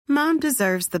Mom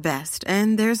deserves the best,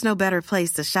 and there's no better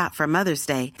place to shop for Mother's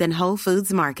Day than Whole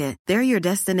Foods Market. They're your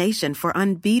destination for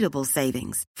unbeatable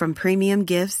savings, from premium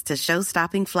gifts to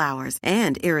show-stopping flowers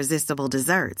and irresistible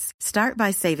desserts. Start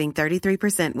by saving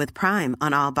 33% with Prime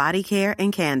on all body care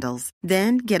and candles.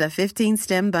 Then get a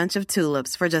 15-stem bunch of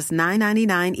tulips for just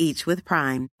 $9.99 each with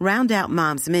Prime. Round out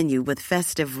Mom's menu with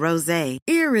festive rosé,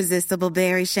 irresistible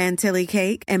berry chantilly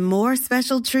cake, and more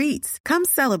special treats. Come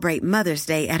celebrate Mother's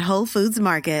Day at Whole Foods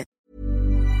Market.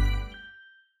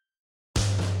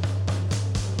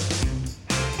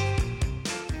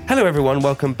 Hello, everyone.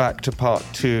 Welcome back to part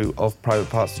 2 of Private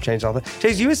Parts to Change Arthur.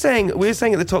 James, we were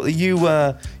saying at the top that you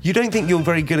don't think you're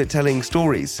very good at telling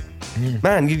stories.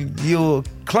 Man, you're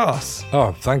class.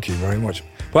 Oh, thank you very much.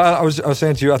 But I was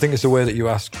saying to you, I think it's the way that you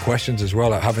ask questions as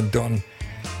well. Like, having done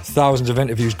thousands of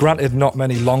interviews, granted not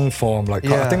many long form. Like,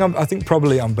 yeah. I think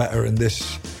probably I'm better in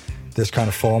this kind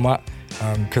of format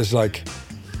because like.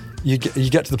 You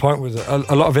get to the point where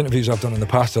a lot of interviews I've done in the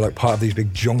past are like part of these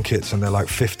big junkets and they're like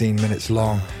 15 minutes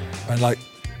long. And like,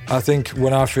 I think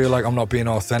when I feel like I'm not being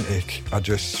authentic, I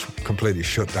just completely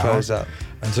shut down. Close up.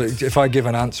 And so if I give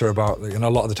an answer about, and a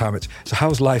lot of the time it's, so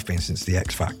how's life been since the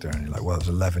X Factor? And you're like, well, it was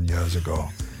 11 years ago.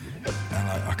 And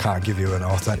like, I can't give you an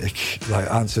authentic like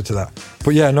answer to that.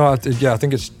 But yeah, no, I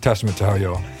think it's testament to how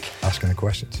you're asking the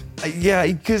questions. Yeah,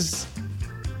 because...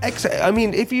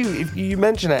 if you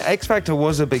mention it, X Factor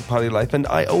was a big part of your life, and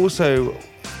I also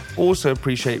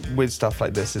appreciate with stuff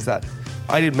like this is that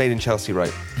I did Made in Chelsea,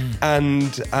 right?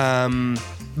 And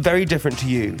very different to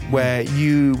you, where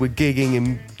you were gigging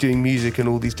and doing music and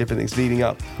all these different things leading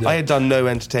up. Yeah. I had done no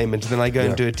entertainment, and then I go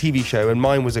and do a TV show, and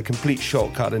mine was a complete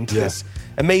shortcut into this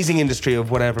amazing industry of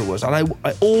whatever it was. And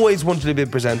I always wanted to be a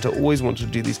presenter, always wanted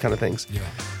to do these kind of things. Yeah.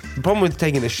 The problem with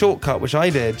taking the shortcut, which I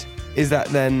did, is that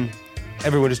then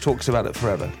everyone just talks about it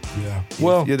forever. Yeah.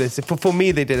 Well, for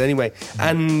me, they did anyway.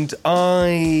 And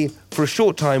I, for a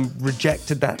short time,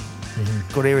 rejected that.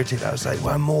 Got irritated. I was like,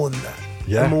 well, I'm more than that.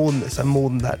 Yeah. I'm more than this. I'm more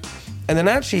than that. And then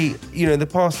actually, the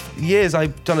past years,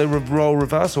 I've done a role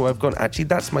reversal. I've gone, actually,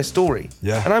 that's my story.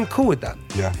 Yeah. And I'm cool with that.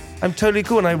 Yeah. I'm totally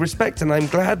cool, and I respect, and I'm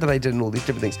glad that I did all these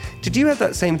different things. Did you have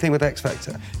that same thing with X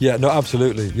Factor? Yeah, no,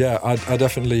 absolutely. Yeah, I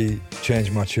definitely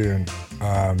changed my tune.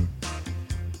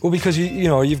 Well, because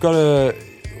you've got to,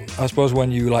 I suppose,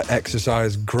 when you like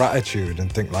exercise gratitude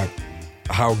and think like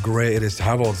how great it is to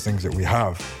have all the things that we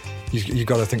have, you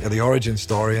got to think of the origin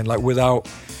story. And like without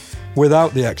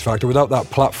the X Factor, without that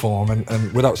platform,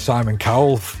 and without Simon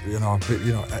Cowell,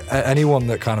 anyone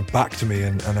that kind of backed me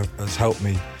and has helped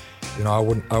me, I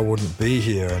wouldn't be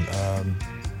here. And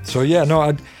so yeah,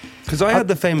 no, because I had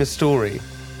the famous story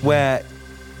where.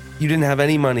 You didn't have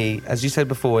any money, as you said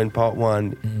before in part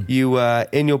 1. You were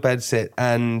in your bedsit,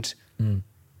 and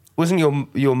wasn't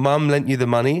your mum lent you the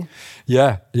money?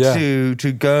 Yeah. To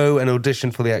go and audition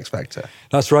for the X Factor.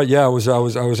 That's right. Yeah, I was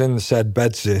in the said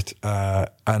bedsit,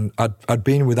 and I'd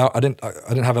been without. I didn't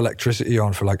have electricity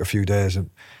on for like a few days, and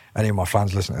any of my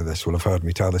fans listening to this will have heard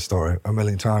me tell this story a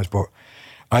million times. But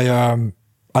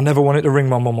I never wanted to ring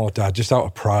my mum or dad, just out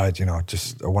of pride,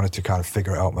 just I wanted to kind of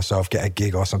figure it out myself, get a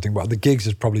gig or something. But the gigs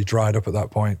had probably dried up at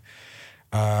that point.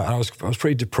 And I was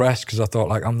pretty depressed because I thought,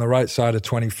 like, I'm the right side of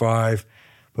 25,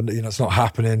 but, it's not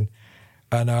happening.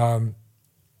 And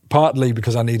partly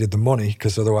because I needed the money,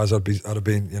 because otherwise I'd have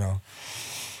been,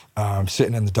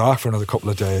 sitting in the dark for another couple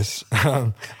of days.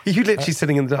 You literally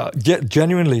sitting in the dark? Yeah,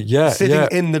 genuinely, yeah. Sitting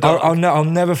in the dark? I'll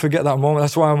never forget that moment.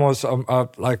 That's why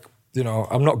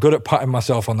I'm not good at patting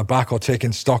myself on the back or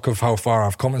taking stock of how far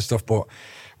I've come and stuff, but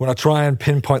when I try and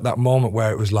pinpoint that moment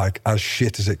where it was like as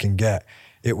shit as it can get,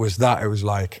 it was that. It was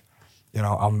like,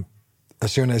 I'm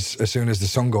as soon as the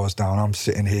sun goes down, I'm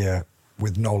sitting here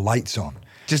with no lights on.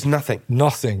 Just nothing.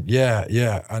 Nothing.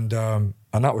 Yeah. And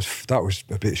that was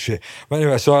a bit shit. But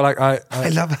anyway, so I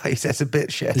love how he says a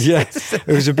bit shit. Yeah, it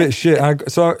was a bit shit.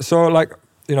 So like,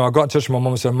 I got in touch with my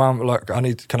mum and said, Mum, look, can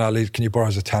you borrow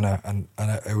us a tenner? And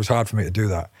it was hard for me to do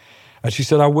that. And she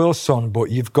said, I will, son,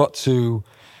 but you've got to...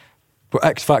 But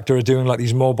X Factor are doing like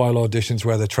these mobile auditions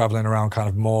where they're travelling around kind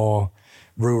of more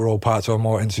rural parts or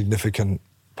more insignificant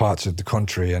parts of the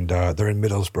country, and they're in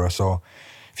Middlesbrough. So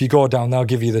if you go down, they'll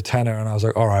give you the tenner. And I was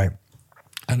like, all right.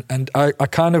 And I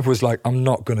kind of was like, I'm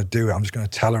not going to do it. I'm just going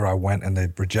to tell her I went, and they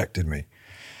rejected me.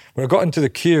 But I got into the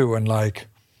queue, and like,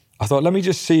 I thought, let me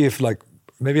just see if like,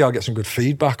 maybe I'll get some good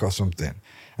feedback or something.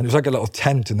 And it was like a little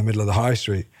tent in the middle of the high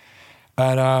street.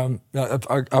 And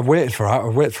I waited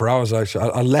for hours,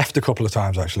 actually. I left a couple of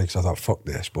times, actually, because I thought, fuck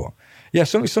this. But yeah,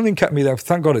 something kept me there.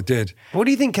 Thank God it did. What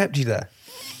do you think kept you there?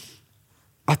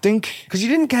 I think because you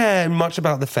didn't care much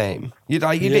about the fame. You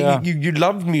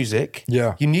loved music.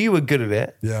 Yeah. You knew you were good at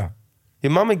it. Yeah.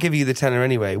 Your mum would give you the tenner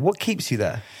anyway. What keeps you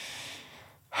there?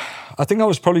 I think I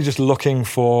was probably just looking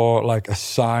for like a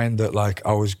sign that like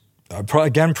I was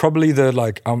probably the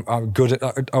like I'm good at.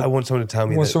 I want someone to tell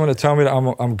me. Someone to tell me that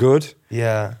I'm good.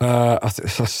 Yeah.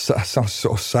 That sounds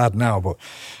sort of sad now, but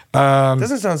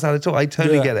doesn't sound sad at all. I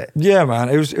totally get it. Yeah, man.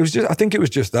 It was just. I think it was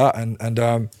just that,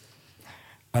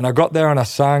 and I got there and I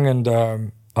sang, and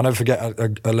I'll never forget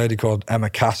a lady called Emma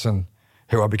Casson,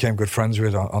 who I became good friends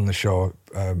with on the show.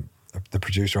 The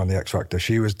producer on the X Factor.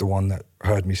 She was the one that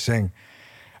heard me sing,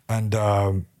 and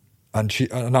I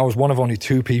was one of only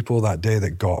 2 people that day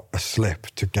that got a slip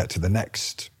to get to the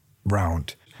next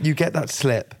round. You get that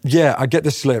slip? Yeah, I get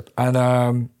the slip.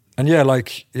 And yeah,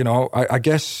 like, you know, I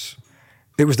guess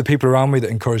it was the people around me that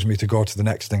encouraged me to go to the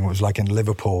next thing. It was like in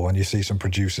Liverpool, and you see some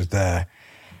producers there.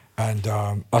 And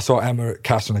I saw Emma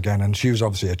Casson again, and she was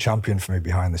obviously a champion for me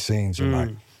behind the scenes.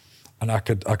 And I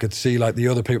could see like the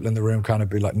other people in the room kind of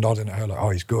be like nodding at her like, oh,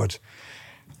 he's good.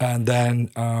 And then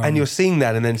and you're seeing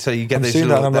that, and then so you get those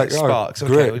little like, sparks. Oh,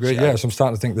 great. Yeah, so I'm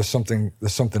starting to think there's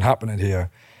something happening here.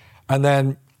 And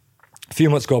then a few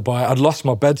months go by. I'd lost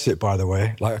my bedsit, by the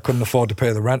way. Like I couldn't afford to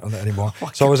pay the rent on it anymore. Oh,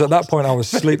 so I was at that point. I was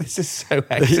sleeping. This is so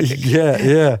hectic.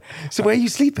 Yeah. So where are you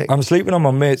sleeping? I'm sleeping on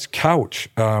my mate's couch.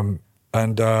 Like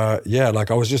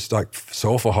I was just like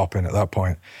sofa hopping at that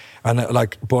point. And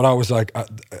but I was like,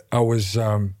 I was.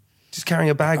 Just carrying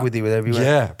a bag with you with everywhere.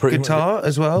 Yeah, pretty guitar much.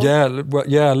 As well. Yeah,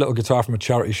 a little guitar from a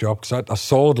charity shop because I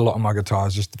sold a lot of my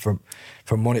guitars just for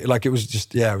money. Like it was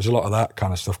just it was a lot of that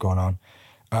kind of stuff going on.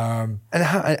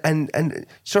 And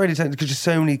sorry to take because there's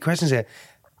so many questions here,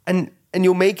 and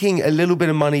you're making a little bit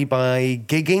of money by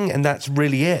gigging, and that's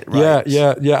really it, right?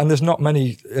 Yeah. And there's not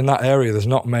many in that area. There's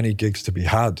not many gigs to be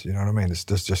had. You know what I mean?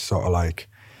 There's just sort of like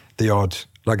the odd,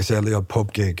 like I said, the odd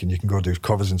pub gig, and you can go do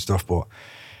covers and stuff, but.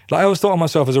 Like I always thought of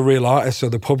myself as a real artist, so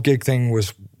the pub gig thing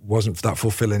wasn't that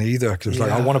fulfilling either. Because it was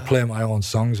like I want to play my own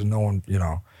songs, and no one,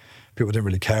 people didn't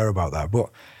really care about that.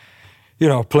 But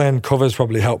playing covers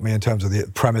probably helped me in terms of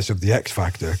the premise of the X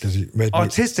Factor because it made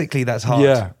artistically that's hard.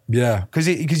 Yeah. Because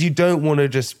you don't want to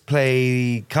just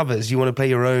play covers, you want to play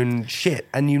your own shit,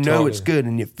 and totally. It's good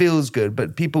and it feels good,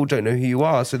 but people don't know who you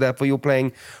are, so therefore you're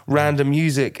playing random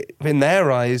music in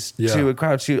their eyes to a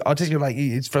crowd. So artistically, like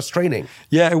it's frustrating.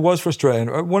 Yeah, it was frustrating.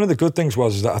 One of the good things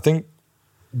was that I think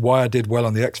why I did well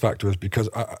on the X Factor was because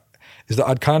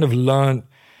I'd kind of learned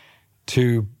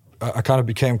I kind of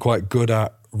became quite good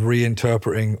at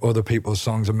reinterpreting other people's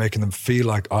songs and making them feel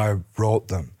like I wrote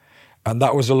them. And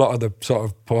that was a lot of the sort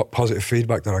of positive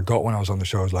feedback that I got when I was on the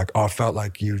show. It was like, oh, I felt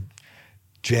like you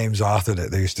James Arthur'd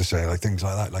it, they used to say, like things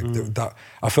like that. Like that,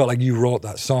 I felt like you wrote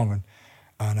that song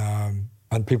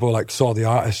and people like saw the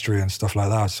artistry and stuff like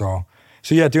that. So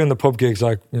yeah, doing the pub gigs,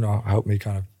 like, helped me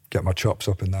kind of get my chops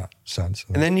up in that sense.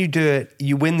 And then you do it,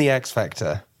 you win the X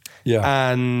Factor.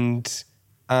 Yeah. And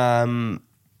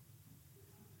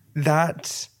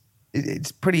it's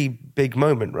a pretty big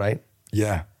moment, right?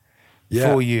 Yeah.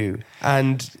 For you.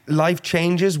 And life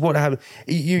changes. What happened?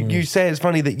 You say it's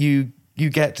funny that you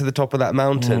get to the top of that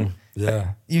mountain.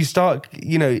 Yeah. You start,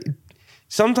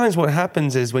 sometimes what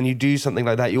happens is when you do something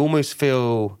like that, you almost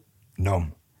feel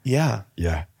numb. Yeah.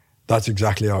 Yeah. That's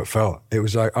exactly how it felt. It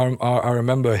was like, I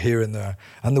remember hearing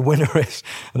and the winner is,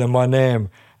 and then my name,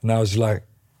 and I was like,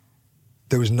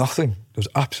 there was nothing. There was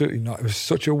absolutely not. It was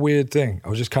such a weird thing. I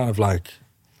was just kind of like,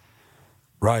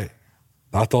 right.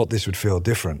 I thought this would feel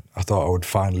different. I thought I would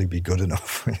finally be good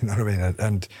enough. You know what I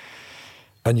mean?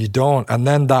 And you don't. And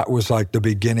then that was like the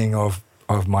beginning of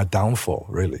my downfall,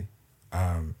 really.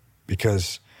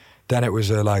 Because then it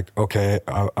was like, okay,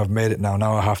 I've made it now.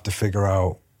 Now I have to figure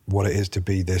out what it is to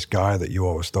be this guy that you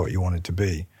always thought you wanted to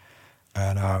be.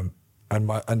 And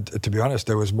to be honest,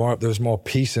 there was more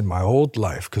peace in my old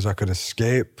life because I could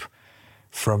escape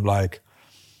from like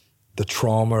the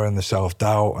trauma and the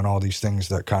self-doubt and all these things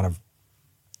that kind of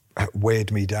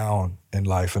weighed me down in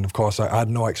life. And of course, I had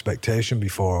no expectation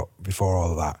before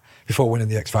all of that, before winning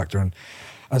the X Factor,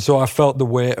 and so I felt the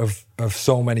weight of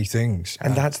so many things.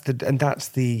 And that's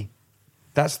the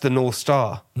North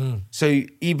Star. So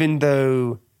even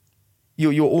though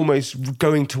you're almost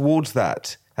going towards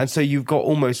that, and so you've got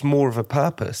almost more of a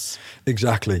purpose.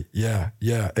 Exactly. Yeah.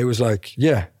 It was like,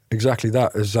 yeah, exactly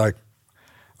that. It's like,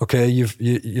 okay,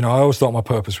 I always thought my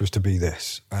purpose was to be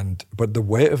this, but the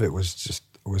weight of it was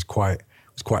quite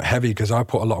heavy because I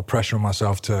put a lot of pressure on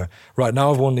myself to, right,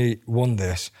 now I've won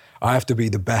this, I have to be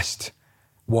the best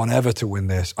one ever to win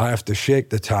this. I have to shake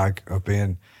the tag of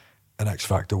being an X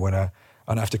Factor winner,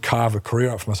 and I have to carve a career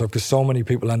out for myself because so many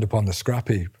people end up on the scrap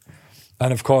heap.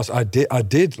 And of course, I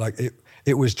did. Like,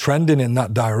 it was trending in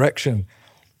that direction.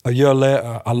 A year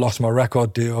later, I lost my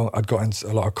record deal. I'd got into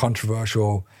a lot of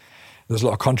there's a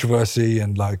lot of controversy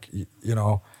and like, you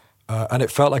know, and it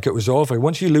felt like it was over.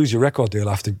 Once you lose your record deal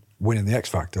after winning the X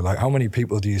Factor, like how many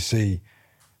people do you see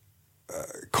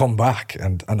come back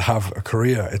and have a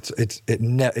career? It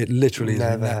literally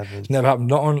never happened. It's never happened.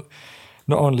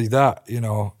 Not only that, you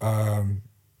know.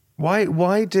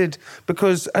 Why did,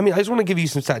 because, I mean, I just want to give you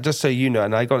some stats, just so you know,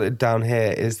 and I got it down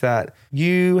here, is that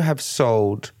you have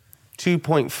sold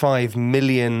 2.5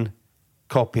 million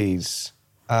copies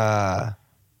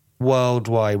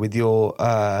worldwide with your,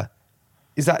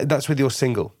 that's with your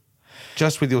single?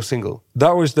 Just with your single?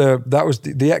 That was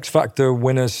the X Factor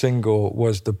winner's single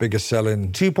was the biggest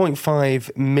selling.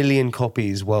 2.5 million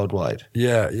copies worldwide.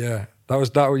 Yeah. That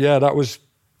was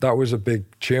a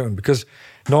big tune because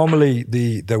normally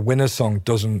the winner's song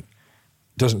doesn't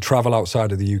travel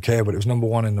outside of the UK, but it was number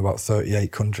one in about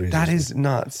 38 countries. That is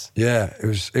nuts. Yeah, it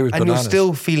was bananas. And you're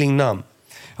still feeling numb.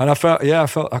 And I felt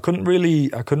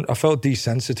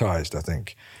desensitized, I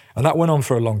think. And that went on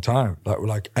for a long time.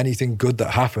 Like anything good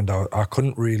that happened, I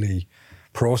couldn't really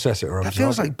process it or absorb. That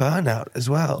feels like burnout as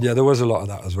well. Yeah, there was a lot of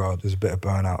that as well. There's a bit of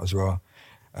burnout as well.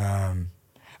 The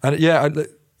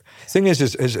thing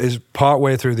is part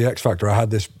way through the X Factor, I had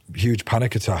this huge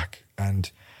panic attack and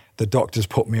the doctors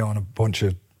put me on a bunch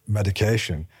of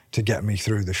medication to get me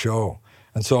through the show.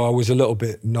 And so I was a little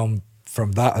bit numb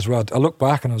from that as well. I look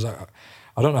back and I was like,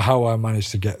 I don't know how I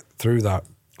managed to get through that.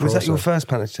 Was that your first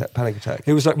panic attack?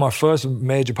 It was like my first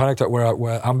major panic attack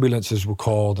where ambulances were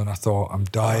called and I thought I'm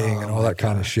dying and all that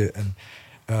kind of shit. And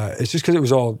it's just because it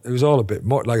was all a bit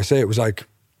more, like I say, it was like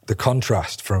the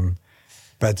contrast from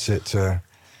bedsit to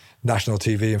national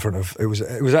TV in front of, it was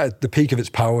at the peak of its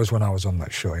powers when I was on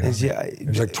that show. You know? It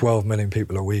was like 12 million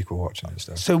people a week were watching and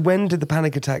stuff. So when did the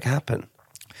panic attack happen?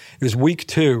 It was week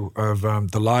 2 of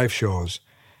the live shows.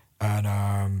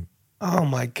 And oh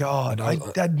my God.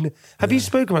 Have you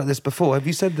spoken about this before? Have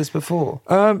you said this before?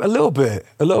 A little bit,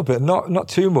 not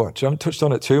too much. I haven't touched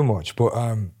on it too much, but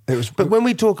it was. But when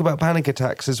we talk about panic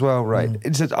attacks as well, right?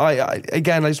 It's that I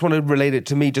just want to relate it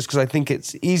to me just because I think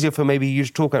it's easier for maybe you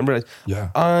to talk and realize.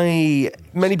 Yeah.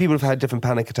 Many people have had different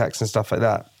panic attacks and stuff like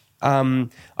that. I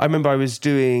remember I was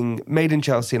doing Made in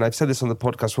Chelsea, and I've said this on the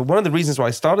podcast. Well, one of the reasons why I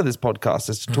started this podcast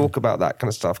is to talk about that kind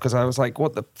of stuff, because I was like,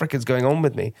 what the frick is going on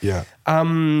with me? Yeah.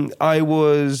 I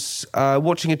was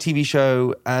watching a TV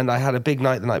show, and I had a big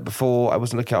night the night before. I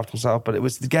wasn't looking after myself, but it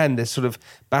was, again, this sort of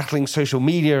battling social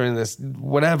media and this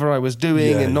whatever I was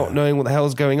doing and not knowing what the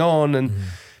hell's going on, and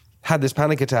had this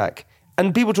panic attack.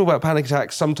 And people talk about panic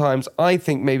attacks sometimes. I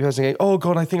think maybe I was thinking, oh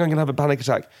God, I think I'm going to have a panic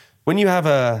attack. When you have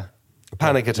a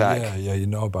panic attack. Yeah, you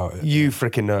know about it. You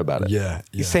freaking know about it. Yeah.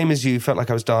 Same as you, felt like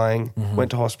I was dying,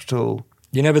 went to hospital.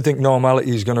 You never think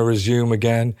normality is going to resume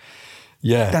again.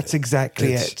 Yeah. That's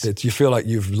exactly it. You feel like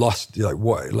you've lost, like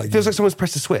what? Like it feels like someone's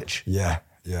pressed a switch. Yeah.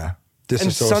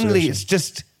 And suddenly it's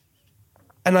just,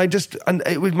 and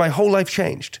my whole life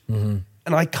changed. And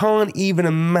I can't even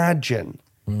imagine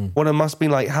what it must be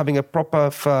like having a proper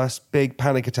first big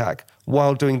panic attack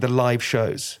while doing the live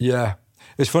shows. Yeah.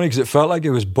 It's funny because it felt like it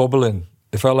was bubbling.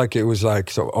 It felt like it was like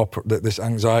sort of this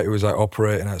anxiety was like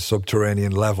operating at a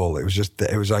subterranean level. It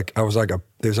was like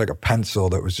a pencil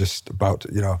that was just about to,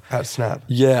 about to snap.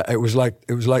 Yeah, it was like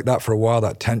that for a while.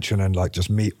 That tension and like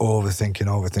just me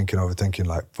overthinking.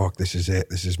 Like fuck, this is it.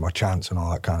 This is my chance and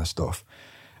all that kind of stuff.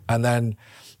 And then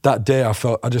that day, I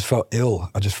just felt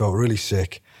ill. I just felt really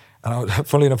sick. And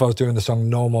funnily enough, I was doing the song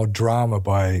No More Drama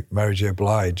by Mary J.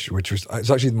 Blige, it's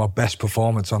actually my best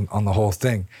performance on the whole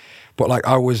thing. But like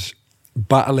I was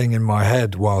battling in my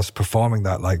head whilst performing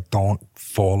that, like, don't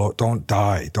fall, don't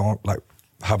die, don't like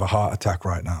have a heart attack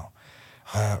right now.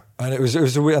 And it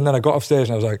was weird. And then I got off stage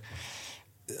and I was like,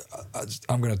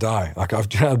 I'm going to die. Like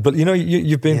but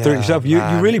you've been through it yourself. You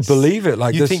really believe it.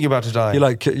 Like you think you're about to die. You're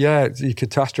like, you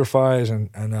catastrophize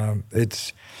and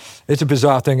it's a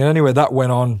bizarre thing. And anyway, that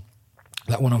went on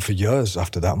for years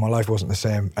after that. My life wasn't the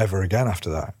same ever again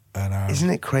after that. And isn't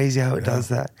it crazy how it does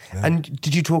that? Yeah. And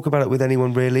did you talk about it with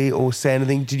anyone really, or say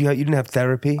anything? You didn't have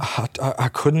therapy? I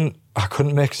couldn't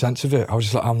make sense of it. I was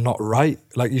just like, I'm not right.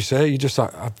 Like you say, you just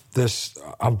like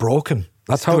I'm broken.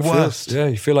 That's how it feels. Yeah,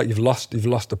 you feel like you've lost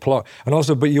the plot. And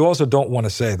also, but you also don't want to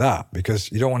say that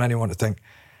because you don't want anyone to think,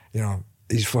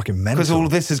 he's fucking mental. Because all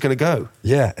of this is going to go.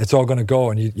 Yeah, it's all going to go.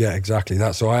 And exactly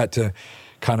that. So I had to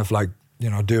kind of like,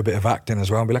 do a bit of acting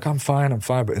as well and be like, I'm fine.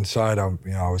 But inside, I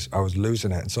was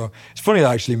losing it. And so it's funny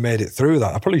that I actually made it through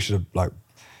that. I probably should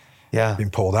have been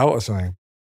pulled out or something.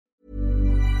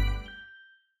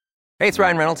 Hey, it's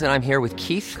Ryan Reynolds, and I'm here with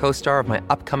Keith, co-star of my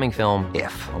upcoming film,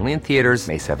 If, only in theaters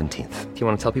May 17th. Do you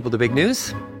want to tell people the big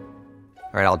news?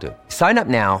 All right, I'll do it. Sign up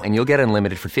now and you'll get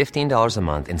unlimited for $15 a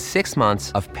month and 6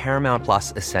 months of Paramount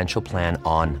Plus Essential Plan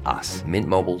on us.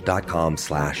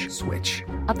 MintMobile.com/switch.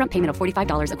 Upfront payment of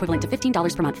 $45 equivalent to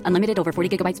 $15 per month. Unlimited over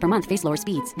 40 gigabytes per month. Face lower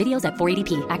speeds. Videos at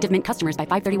 480p. Active Mint customers by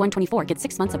 531.24 get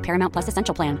 6 months of Paramount Plus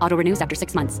Essential Plan. Auto renews after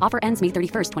 6 months. Offer ends May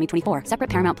 31st, 2024. Separate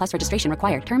Paramount Plus registration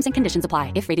required. Terms and conditions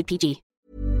apply if rated PG.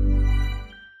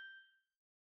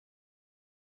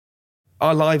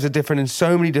 Our lives are different in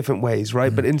so many different ways,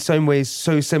 right? But in some ways,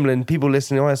 so similar. And people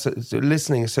listening are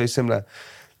so similar.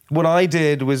 What I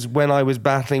did was when I was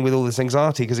battling with all this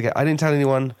anxiety, because again, I didn't tell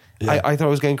anyone. Yeah. I thought I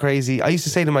was going crazy. I used to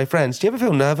say to my friends, "Do you ever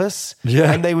feel nervous?"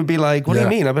 Yeah. And they would be like, "What do you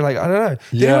mean?" I'd be like, "I don't know."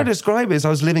 The way I describe it is I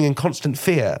was living in constant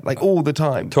fear, like all the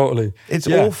time. Totally. It's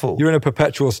awful. You're in a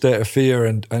perpetual state of fear.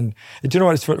 And do you know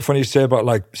what it's funny you say about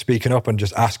like speaking up and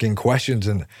just asking questions?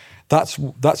 And that's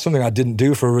something I didn't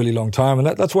do for a really long time. And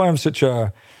that's why I'm such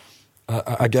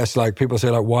I guess like people say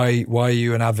like, why are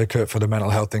you an advocate for the mental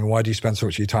health thing? Why do you spend so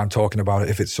much of your time talking about it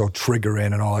if it's so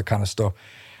triggering and all that kind of stuff?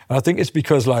 And I think it's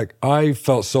because like I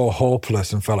felt so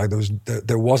hopeless and felt like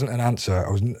there wasn't an answer.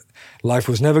 Life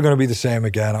was never going to be the same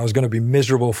again. I was going to be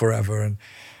miserable forever and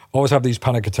always have these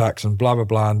panic attacks and blah, blah,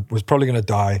 blah, and was probably going to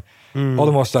die. All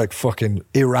the most like fucking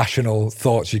irrational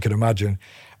thoughts you could imagine.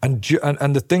 And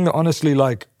the thing that honestly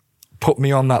like put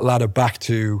me on that ladder back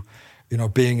to, you know,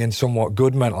 being in somewhat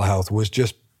good mental health was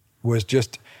just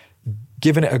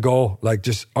giving it a go. Like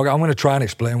just, okay, I'm going to try and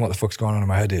explain what the fuck's going on in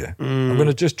my head here. I'm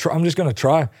just going to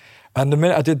try. And the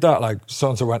minute I did that, like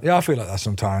so-and-so went, yeah, I feel like that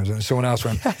sometimes. And someone else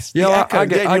went, yes, I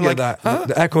get like, that. Huh?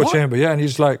 The echo What? chamber. Yeah. And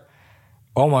he's like,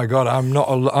 oh my God, I'm not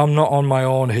on my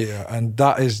own here. And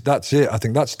that's it. I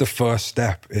think that's the first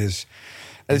step is,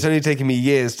 And it's only taken me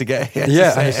years to get here.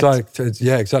 Yeah, and it's like,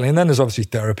 yeah, exactly. And then there's obviously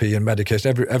therapy and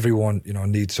medication. Everyone, you know,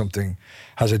 needs something,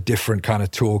 has a different kind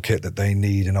of toolkit that they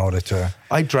need in order to.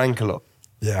 I drank a lot.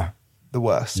 Yeah. The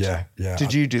worst. Yeah.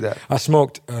 Did you do that? I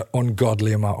smoked an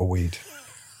ungodly amount of weed.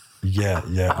 Yeah.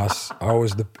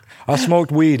 I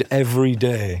smoked weed every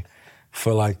day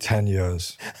for like 10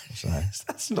 years. So.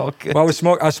 That's not good. Well,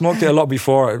 I smoked it a lot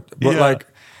before, but like,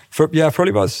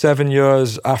 probably about 7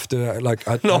 years after, like,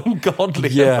 ungodly.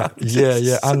 Yeah,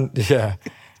 and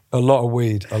a lot of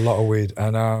weed,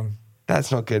 and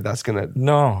that's not good. That's gonna it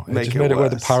just made it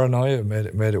worse. The paranoia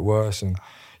made it worse, and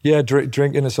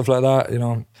drinking and stuff like that, you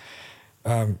know,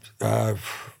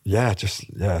 just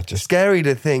scary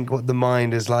to think what the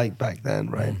mind is like back then,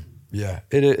 right? Yeah,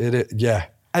 it.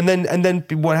 And then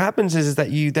what happens is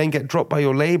that you then get dropped by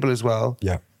your label as well.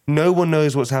 Yeah, no one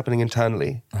knows what's happening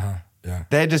internally. Yeah.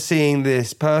 They're just seeing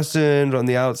this person on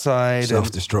the outside.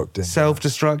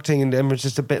 Self-destructing. And it's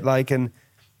just a bit like, and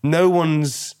no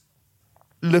one's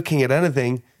looking at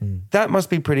anything. That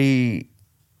must be pretty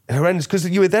horrendous because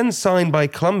you were then signed by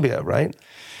Columbia, right?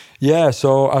 Yeah,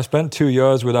 so I spent 2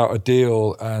 years without a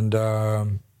deal and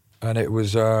it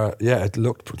was,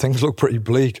 things looked pretty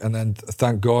bleak. And then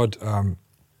thank God,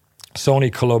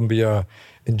 Sony Columbia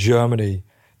in Germany,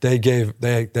 they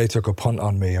took a punt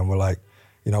on me and were like,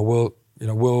 we'll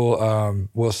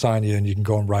sign you and you can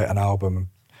go and write an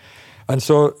album. And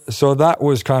so that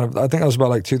was kind of, I think that was about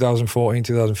like 2014,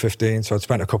 2015. So I'd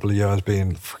spent a couple of years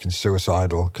being fucking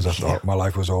suicidal because I thought my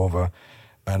life was over.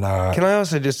 And can I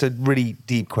ask just a really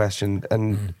deep question?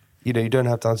 And you don't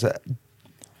have to answer.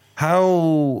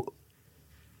 How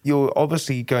you're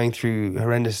obviously going through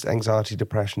horrendous anxiety,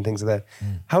 depression, things like that.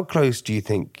 How close do you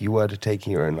think you were to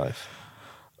taking your own life?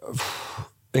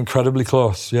 Incredibly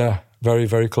close, yeah. Very,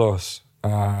 very close.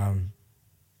 I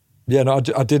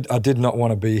did not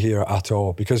want to be here at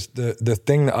all because the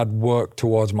thing that I'd worked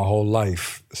towards my whole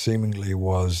life seemingly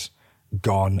was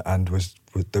gone and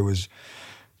there was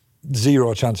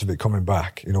zero chance of it coming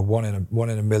back. You know, one in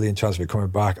a million chance of it coming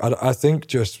back. I think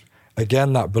just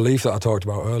again that belief that I talked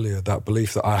about earlier, that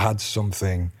belief that I had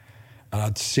something, and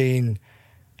I'd seen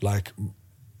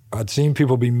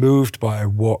people be moved by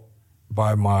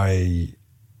my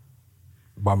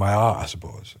art, I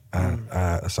suppose. And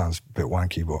it sounds a bit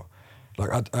wanky, but like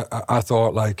I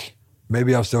thought like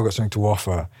maybe I've still got something to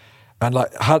offer. And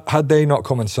like had they not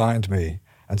come and signed me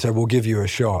and said we'll give you a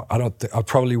shot, I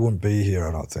probably wouldn't be here.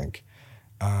 I don't think.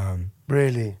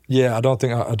 Really? Yeah, I don't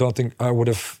think I would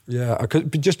have. Yeah, I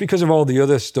could just because of all the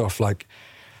other stuff, like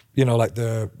like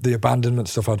the abandonment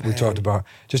stuff we talked about.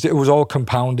 Just it was all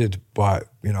compounded by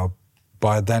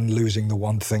then losing the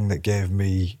one thing that gave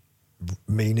me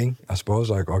meaning, I suppose,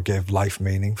 or gave life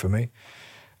meaning for me.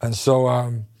 And so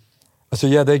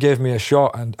yeah, they gave me a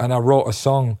shot and I wrote a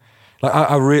song. Like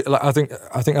I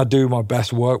think I do my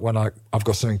best work when I've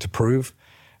got something to prove,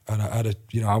 and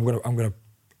I'm gonna.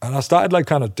 And I started like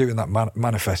kind of doing that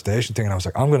manifestation thing, and I was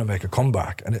like, I'm going to make a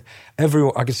comeback. And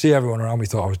I could see everyone around me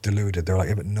thought I was deluded. They were like,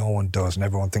 yeah, but no one does, and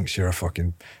everyone thinks you're a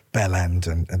fucking bell end,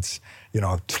 and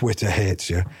Twitter hates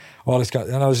you, all this kind.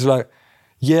 And I was just like,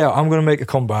 yeah, I'm going to make a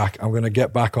comeback. I'm going to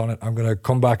get back on it. I'm going to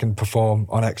come back and perform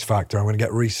on X Factor. I'm going to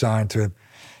get re-signed to it.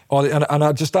 And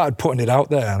I just started putting it out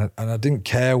there, and I didn't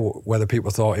care whether people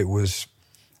thought it was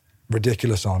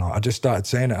ridiculous or not. I just started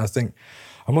saying it. I think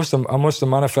I must have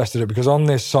manifested it, because on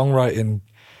this songwriting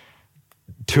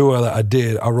tour that I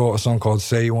did, I wrote a song called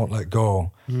Say You Won't Let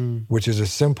Go, which is a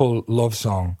simple love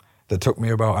song that took me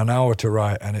about an hour to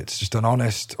write, and it's just an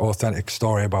honest, authentic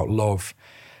story about love.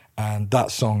 And that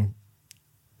song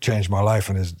changed my life,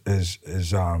 and I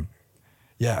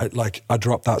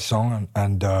dropped that song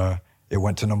and it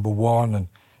went to #1, and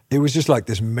it was just like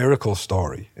this miracle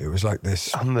story. It was like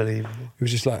this... Unbelievable. It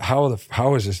was just like, how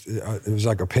is this? It was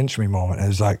like a pinch me moment. It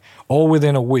was like, all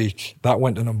within a week, that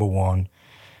went to #1.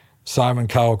 Simon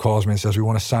Cowell calls me and says, we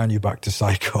want to sign you back to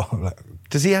Syco. Like,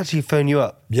 does he actually phone you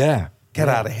up? Yeah. Get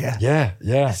out of here.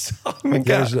 Yeah. Simon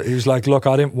Cowell. He was like, look,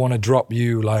 I didn't want to drop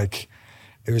you. Like,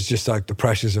 it was just like the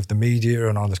pressures of the media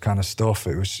and all this kind of stuff.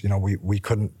 It was, we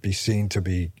couldn't be seen to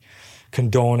be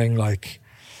condoning, like,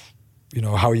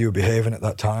 how you were behaving at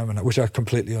that time, and which I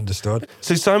completely understood.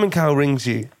 So Simon Cowell rings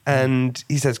you, and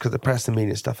he says, because the press and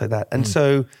media, stuff like that. And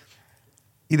so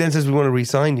he then says, we want to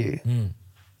re-sign you.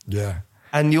 Yeah.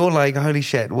 And you're like, holy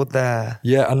shit, what the...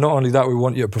 Yeah, and not only that, we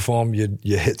want you to perform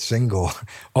your hit single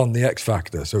on the X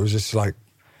Factor. So it was just like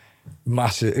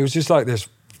massive. It was just like this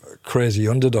crazy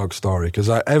underdog story, because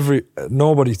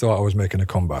nobody thought I was making a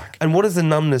comeback. And what is the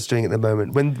numbness doing at the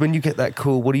moment? When you get that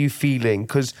call, what are you feeling?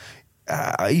 Because...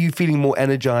 are you feeling more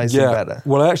energized and better?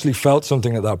 Well, I actually felt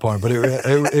something at that point, but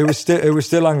it was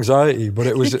still anxiety. But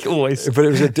it was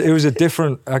it was a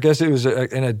different. I guess it was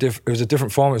a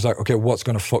different form. It was like, okay, what's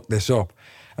going to fuck this up?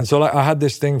 And so like I had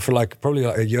this thing for like probably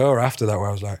like a year after that, where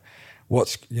I was like,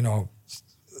 what's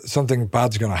something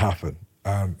bad's going to happen.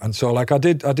 And so like I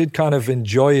did kind of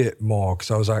enjoy it more,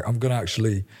 because I was like, I'm going to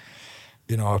actually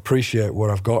appreciate what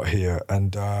I've got here.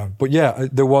 And but yeah,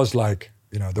 there was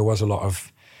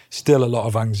still a lot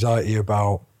of anxiety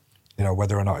about,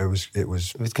 whether or not it was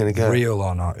going to go real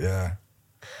or not. Yeah.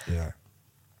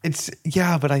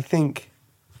 But I think,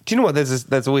 do you know what?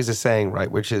 There's always a saying, right?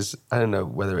 Which is, I don't know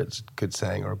whether it's a good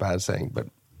saying or a bad saying, but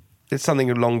it's something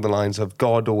along the lines of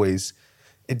God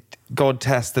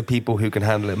tests the people who can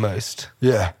handle it most.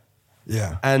 Yeah.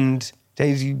 And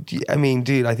James,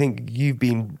 dude, I think you've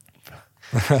been.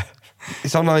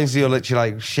 Sometimes you're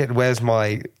literally like, shit, where's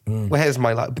my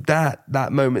life? But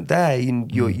that moment there,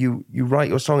 you write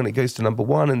your song and it goes to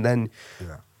 #1, and then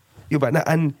you're back now.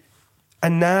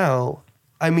 And now,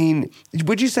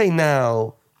 would you say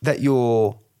now that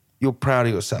you're proud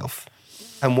of yourself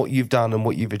and what you've done and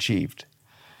what you've achieved?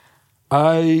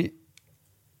 I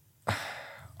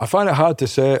find it hard to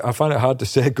say. I find it hard to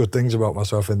say good things about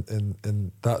myself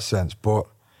in that sense, but.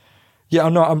 Yeah,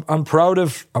 I'm proud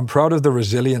of the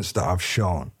resilience that I've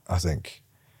shown, I think.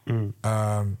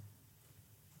 I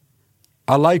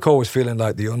like always feeling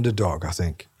like the underdog, I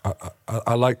think.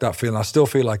 I like that feeling. I still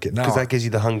feel like it now. Because that gives you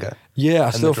the hunger. Yeah, I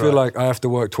still feel like I have to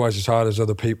work twice as hard as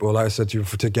other people, like I said to you,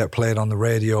 to get played on the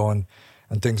radio and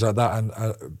things like that. And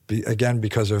again,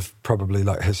 because of probably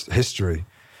like history.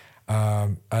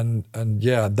 And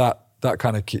yeah, that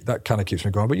kind of keeps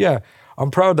me going. But yeah,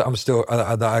 I'm proud that I'm still,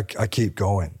 that I keep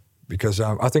going. Because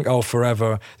I think I'll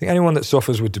forever. I think anyone that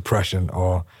suffers with depression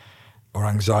or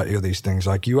anxiety or these things,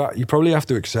 like you probably have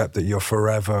to accept that you're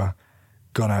forever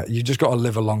you just got to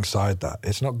live alongside that.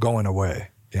 It's not going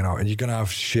away, and you're gonna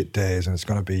have shit days, and it's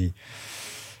not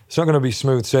gonna be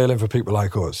smooth sailing for people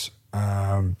like us.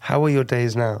 How are your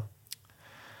days now?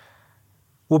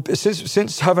 Well,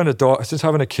 since having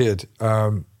a kid,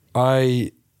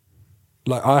 I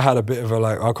had a bit of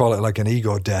I'll call it like an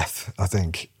ego death, I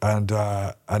think, and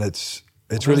it's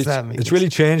really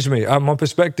changed me. My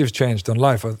perspective's changed on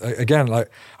life.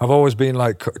 I've always been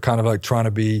kind of trying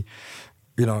to be,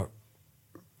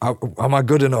 am I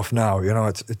good enough now?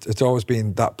 It's always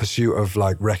been that pursuit of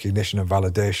recognition and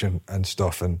validation and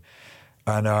stuff, and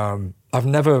I've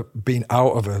never been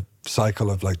out of a cycle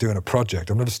of doing a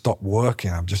project. I've never stopped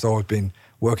working. I've just always been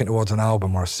working towards an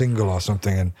album or a single or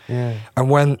something, and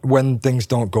when things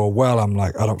don't go well, I'm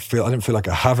like, I didn't feel like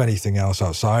I have anything else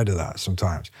outside of that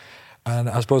sometimes. And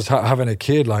I suppose having a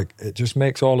kid, it just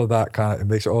makes all of that it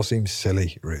makes it all seem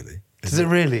silly, really. Does it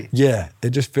really? Yeah, it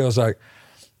just feels like,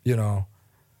 because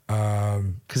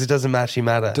it doesn't actually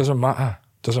matter. It doesn't matter.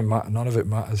 doesn't matter. None of it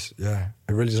matters. Yeah,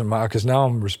 it really doesn't matter because now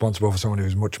I'm responsible for someone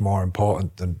who's much more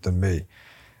important than me,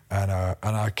 and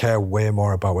I care way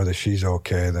more about whether she's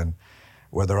okay than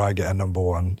whether I get a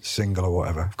 #1 single or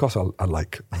whatever. Of course, I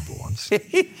like #1s,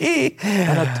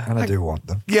 and I do want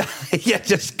them. Yeah,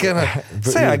 just gonna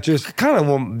say I just kind of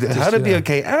want her to be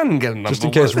okay and get a #1. Just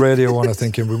in case Radio 1 are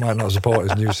thinking we might not support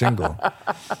his new single.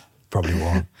 Probably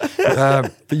won't.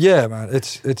 But yeah, man,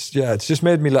 it's just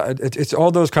made me like it's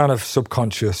all those kind of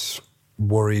subconscious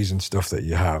worries and stuff that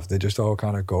you have. They just all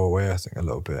kind of go away, I think, a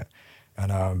little bit.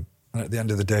 And at the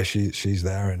end of the day, she's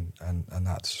there, and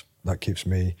that keeps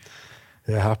me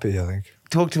happy, I think.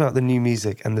 Talked about the new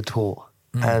music and the tour,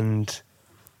 and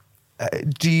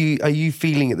are you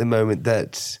feeling at the moment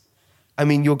that, I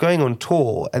mean, you're going on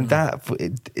tour, and that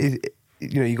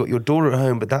you got your daughter at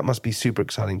home, but that must be super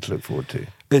exciting to look forward to.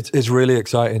 It's really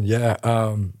exciting, yeah,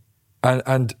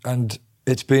 and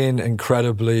it's been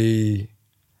incredibly.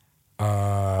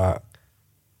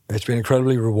 It's been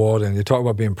incredibly rewarding. You talk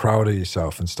about being proud of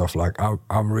yourself and stuff. Like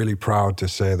I'm really proud to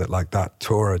say that like that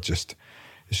tour it's just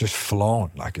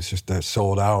flown. Like they're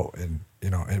sold out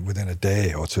within a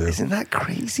day or two. Isn't that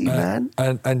crazy, man?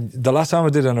 And the last time I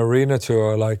did an arena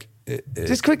tour, like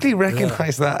just quickly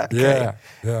recognize that. Okay?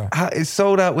 Yeah. It's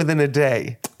sold out within a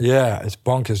day. Yeah, it's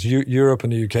bonkers. Europe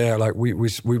and the UK, like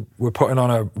we're putting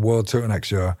on a world tour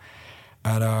next year,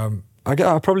 and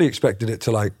I probably expected it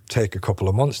to like take a couple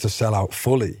of months to sell out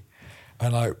fully,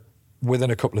 and like within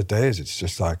a couple of days, it's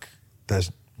just like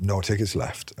there's no tickets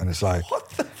left, and it's like what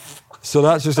the. So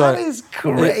that's just that is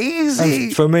crazy.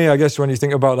 And for me, I guess when you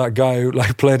think about that guy who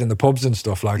like played in the pubs and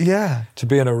stuff, like to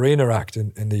be an arena act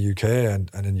in the UK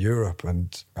and in Europe,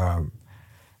 and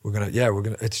we're gonna.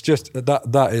 It's just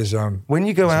that is. When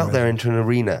you go out there into an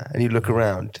arena and you look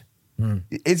around,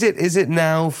 is it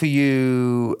now for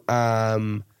you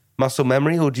muscle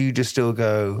memory, or do you just still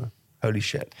go holy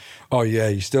shit? Oh yeah,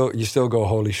 you still go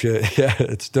holy shit. Yeah,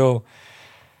 it's still.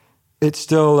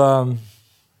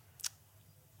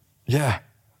 Yeah,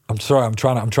 I'm sorry. I'm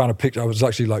trying to picture. I was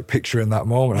actually like picturing that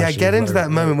moment. Yeah, actually. get into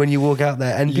that moment when you walk out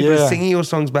there and people are singing your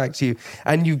songs back to you,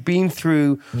 and you've been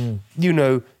through,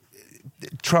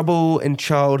 trouble in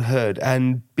childhood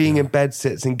and being in bed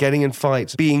sits and getting in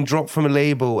fights, being dropped from a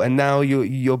label, and now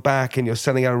you're back and you're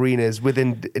selling out arenas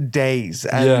within days,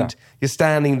 and you're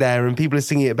standing there and people are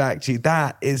singing it back to you.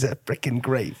 That is a freaking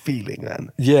great feeling, man.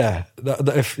 Yeah,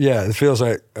 it feels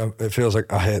like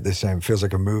I hate this name. It feels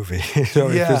like a movie.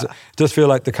 It does feel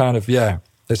like the kind of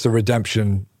it's the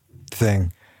redemption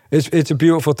thing. It's a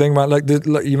beautiful thing, man. Like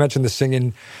you mentioned the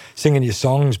singing your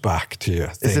songs back to you.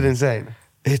 Is it insane?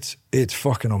 It's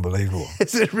fucking unbelievable.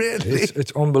 Is it really?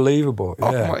 It's unbelievable. Yeah.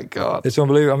 Oh my God. It's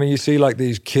unbelievable. I mean, you see like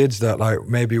these kids that like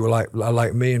maybe were like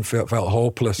me and felt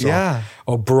hopeless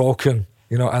or broken,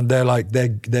 and they're like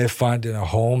they're finding a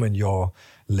home in your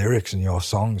lyrics and your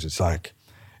songs. It's like,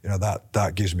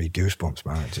 that gives me goosebumps,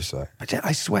 man. It's just like, but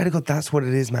I swear to God, that's what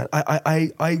it is, man.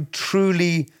 I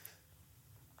truly,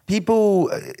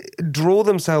 people draw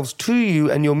themselves to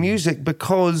you and your music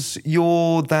because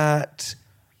you're that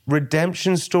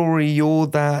redemption story, you're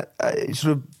that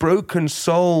sort of broken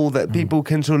soul that people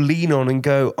can sort of lean on and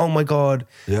go, oh my God,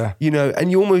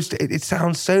 and you almost, it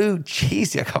sounds so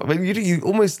cheesy, I can't remember, you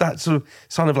almost that sort of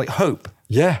sign of like hope.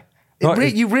 Yeah.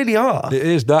 You really are. It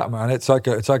is that, man. It's like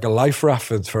a life raft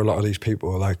for a lot of these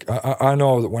people. Like I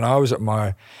know that when I was at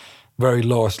my very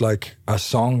lowest, like a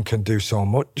song can do so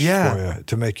much for you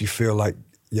to make you feel like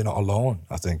you're not alone,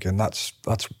 I think. And that's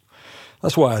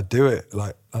why I do it.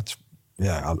 Like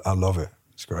I love it.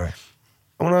 It's great.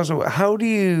 I want to ask, how do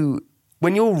you,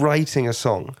 when you're writing a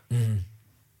song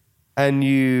and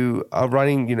you are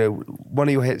writing, one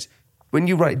of your hits, when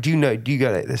you write, do you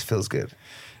go like, this feels good?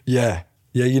 Yeah.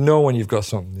 Yeah, you know when you've got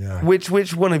something, yeah. Which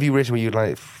one have you written where you're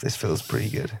like, this feels pretty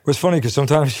good? Well, it's funny because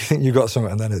sometimes you think you got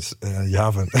something and then it's you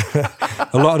haven't.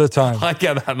 A lot of the time. I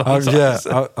get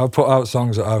that. I put out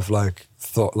songs that I've like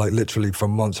thought, like literally for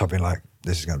months I've been like,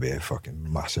 this is going to be a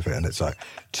fucking massive hit, and it's like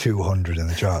 200 in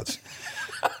the charts.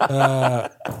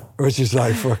 Which is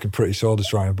like fucking pretty soul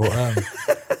destroying, but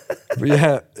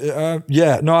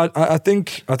no, I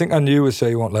think I knew with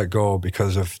Say You Won't Let Go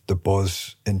because of the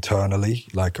buzz internally,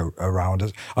 like around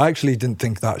us. I actually didn't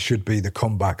think that should be the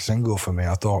comeback single for me.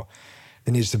 I thought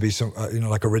it needs to be some,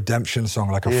 like a redemption song,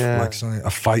 like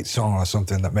a fight song or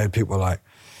something that made people like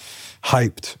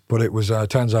hyped. But it was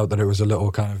turns out that it was a little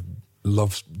kind of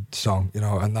love song,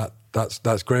 and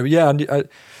that's great. But yeah, and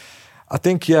I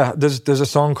think, there's a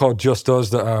song called Just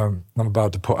Us that I'm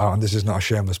about to put out, and this is not a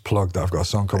shameless plug that I've got a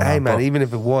song coming out. Hey man, even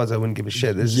if it was, I wouldn't give a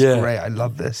shit. This is great. I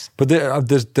love this. But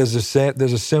there's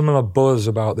a similar buzz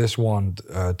about this one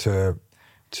to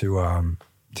to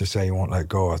say you won't let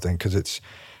go. I think because it's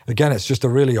just a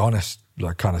really honest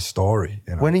like kind of story.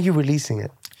 You know? When are you releasing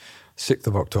it? 6th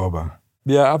of October.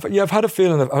 Yeah, I've had a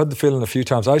feeling. I've had the feeling a few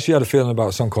times. I actually had a feeling about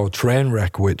a song called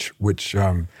Trainwreck, which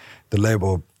the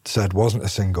label said wasn't a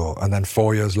single, and then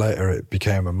 4 years later it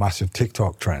became a massive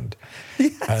TikTok trend.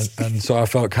 Yes. And so I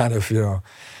felt kind of, you know,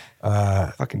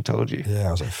 fucking told you. Yeah,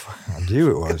 I was like, I knew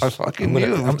it was. I fucking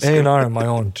knew it was. I'm A&R in my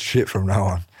own shit from now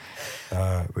on.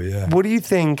 But yeah. What do you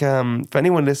think, for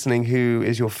anyone listening who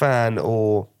is your fan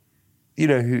or, you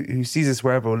know, who sees this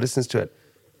wherever or listens to it,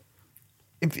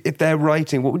 if they're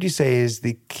writing, what would you say is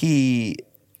the key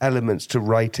elements to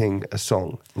writing a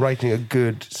song, writing a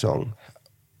good song?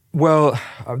 Well,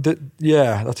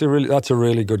 that's a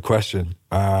really good question.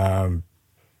 And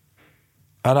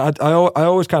I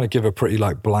always kind of give a pretty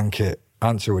like blanket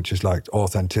answer, which is like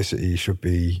authenticity should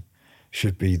be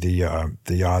the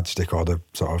yardstick or the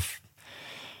sort of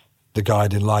the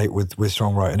guiding light with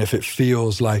songwriting. If it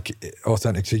feels like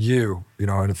authentic to you, you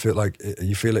know, and it feel like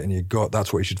you feel it in your gut,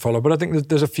 that's what you should follow. But I think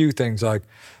there's a few things like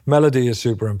melody is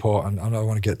super important. I don't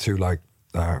want to get too like.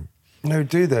 No,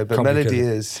 do though, but melody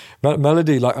is...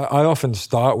 Melody, like, I often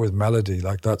start with melody.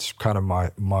 Like, that's kind of my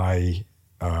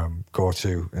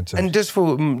go-to. And just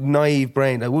for naive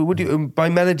brain, like, would you, by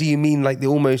melody, you mean like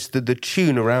the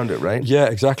tune around it, right? Yeah,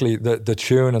 exactly. The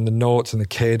tune and the notes and the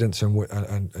cadence and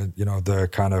you know, the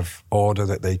kind of order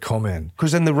that they come in.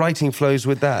 Because then the writing flows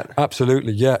with that.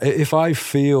 Absolutely, yeah. If I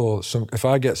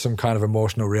get some kind of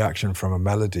emotional reaction from a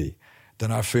melody,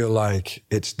 then I feel like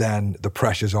it's then the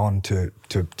pressure's on to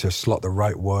slot the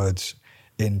right words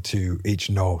into each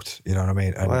note. You know what I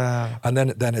mean? And, wow. And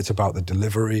then it's about the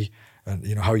delivery and,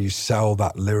 you know, how you sell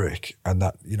that lyric and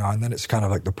that, you know, and then it's kind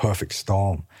of like the perfect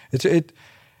storm. It's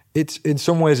in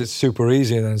some ways it's super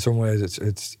easy, and in some ways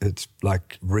it's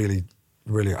like really,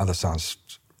 really, that sounds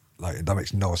like that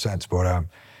makes no sense. But I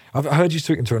heard you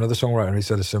speaking to another songwriter and he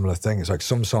said a similar thing. It's like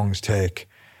some songs take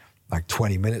like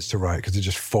 20 minutes to write because they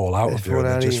just fall out of you.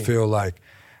 And they just feel like,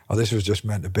 oh, this was just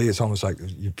meant to be. It's almost like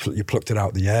you plucked it out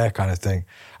of the air kind of thing.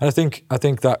 And I think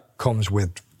that comes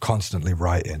with constantly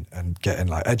writing and getting,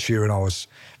 like, Ed Sheeran always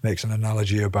makes an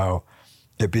analogy about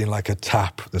it being like a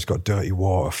tap that's got dirty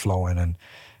water flowing and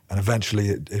eventually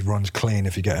it runs clean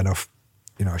if you get enough,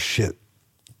 you know, shit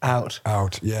out.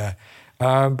 Yeah.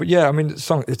 But yeah, I mean,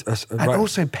 song.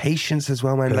 Also patience as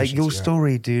well, man. Like your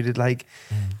story, dude. Like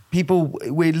people,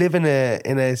 we live in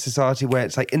a society where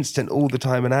it's like instant all the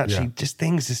time, and actually, just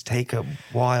things just take a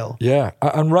while. Yeah,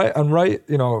 and write.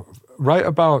 You know, write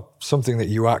about something that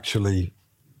you actually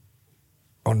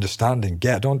understand and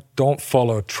get. Don't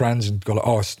follow trends and go like,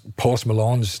 oh, Post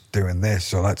Malone's doing this,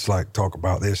 so let's like talk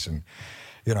about this. And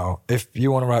you know, if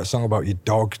you want to write a song about your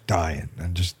dog dying,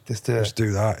 and just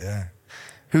do that. Yeah.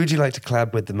 Who would you like to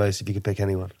collab with the most if you could pick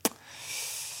anyone?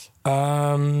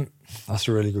 That's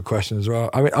a really good question as well.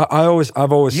 I mean,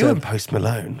 I've always you said... and Post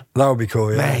Malone. That would be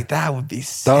cool, yeah. Mate, that would be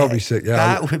sick. That would be sick, yeah.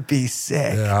 That would be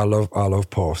sick. Yeah, I love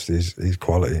Post. He's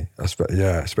quality.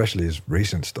 Especially his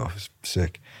recent stuff is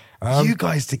sick. You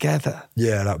guys together.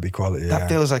 Yeah, that'd be quality, That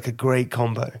feels like a great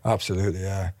combo. Absolutely,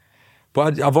 yeah.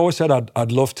 But I've always said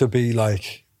I'd love to be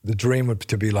like... The dream would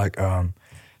to be like...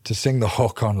 to sing the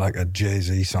hook on like a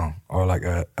Jay-Z song or like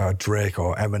a Drake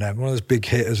or Eminem, one of those big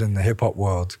hitters in the hip hop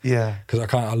world. Yeah,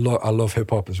 because I love hip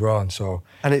hop as well, and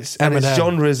it's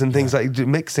genres and things like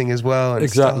mixing as well. And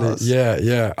exactly, styles.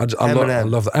 yeah. I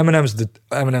love that.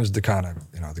 Eminem's the kind of,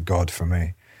 you know, the god for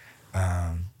me.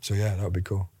 So yeah, that would be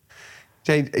cool.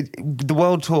 Jay, the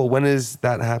world tour, when is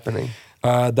that happening?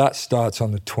 That starts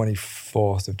on the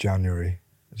 24th of January.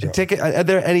 Are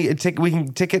there any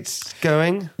tickets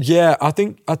going? Yeah, I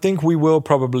think we will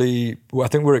probably. I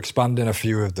think we're expanding a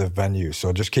few of the venues,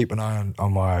 so just keep an eye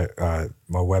on my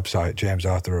website,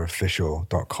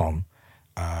 jamesarthurofficial.com.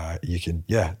 You can,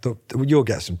 you'll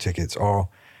get some tickets, or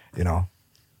you know,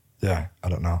 I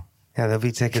don't know. Yeah, there'll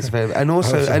be tickets available, and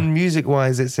also, and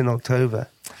music-wise, it's in October.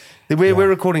 We're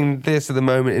recording this at the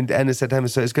moment in the end of September,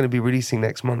 so it's going to be releasing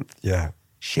next month. Yeah.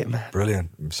 Shit, man. Brilliant.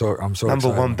 I'm so Number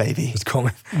excited. one, baby. It's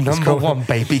coming. Number one,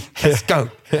 baby. Let's go.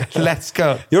 Let's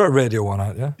go. You're at Radio 1,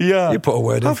 aren't you? Yeah. You put a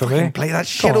word in for me. I'll play that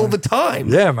shit all the time.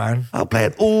 Yeah, man. I'll play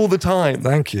it all the time.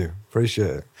 Thank you. Appreciate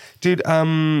it. Dude,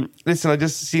 listen, I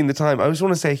just seen the time. I just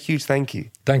want to say a huge thank you.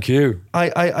 Thank you.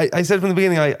 I said from the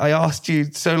beginning, I asked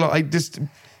you so long. I just...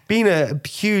 Been a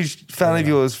huge fan of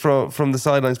yours from the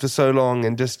sidelines for so long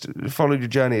and just followed your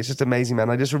journey. It's just amazing, man.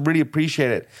 I just really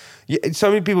appreciate it. So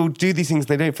many people do these things,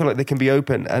 they don't feel like they can be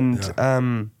open. And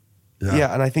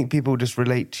Yeah, and I think people just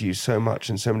relate to you so much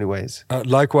in so many ways.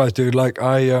 Likewise, dude. Like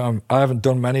I haven't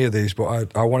done many of these,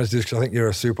 but I wanted to do this because I think you're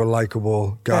a super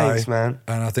likable guy. Thanks, man.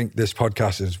 And I think this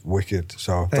podcast is wicked.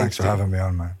 So thanks for having me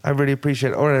on, man. I really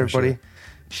appreciate it. All right, everybody.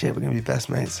 Shit, we're going to be best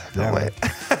mates. Can't wait.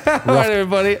 All right,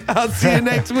 everybody. I'll see you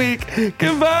next week.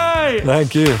 Goodbye.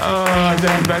 Thank you. Oh,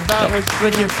 damn, man. That was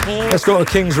freaking. Let's go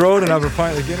to King's Road and have a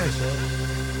pint of Guinness.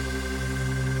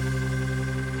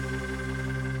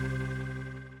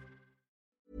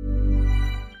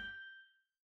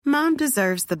 Mom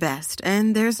deserves the best,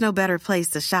 and there's no better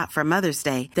place to shop for Mother's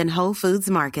Day than Whole Foods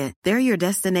Market. They're your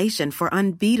destination for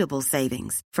unbeatable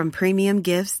savings, from premium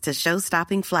gifts to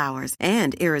show-stopping flowers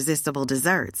and irresistible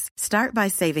desserts. Start by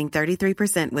saving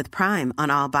 33% with Prime on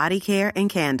all body care and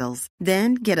candles.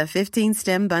 Then get a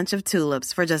 15-stem bunch of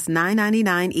tulips for just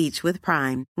 $9.99 each with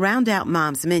Prime. Round out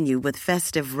Mom's menu with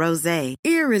festive rosé,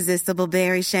 irresistible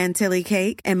berry chantilly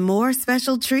cake, and more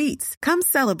special treats. Come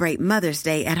celebrate Mother's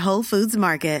Day at Whole Foods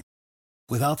Market.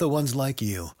 Without the ones like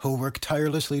you, who work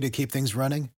tirelessly to keep things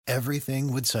running,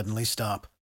 everything would suddenly stop.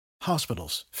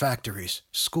 Hospitals, factories,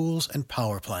 schools, and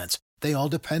power plants, they all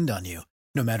depend on you.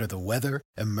 No matter the weather,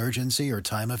 emergency, or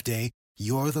time of day,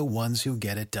 you're the ones who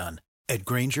get it done. At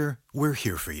Grainger, we're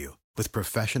here for you with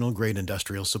professional-grade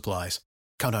industrial supplies.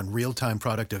 Count on real-time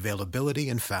product availability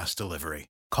and fast delivery.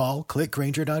 Call, click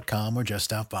Grainger.com, or just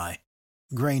stop by.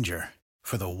 Grainger,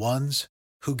 for the ones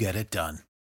who get it done.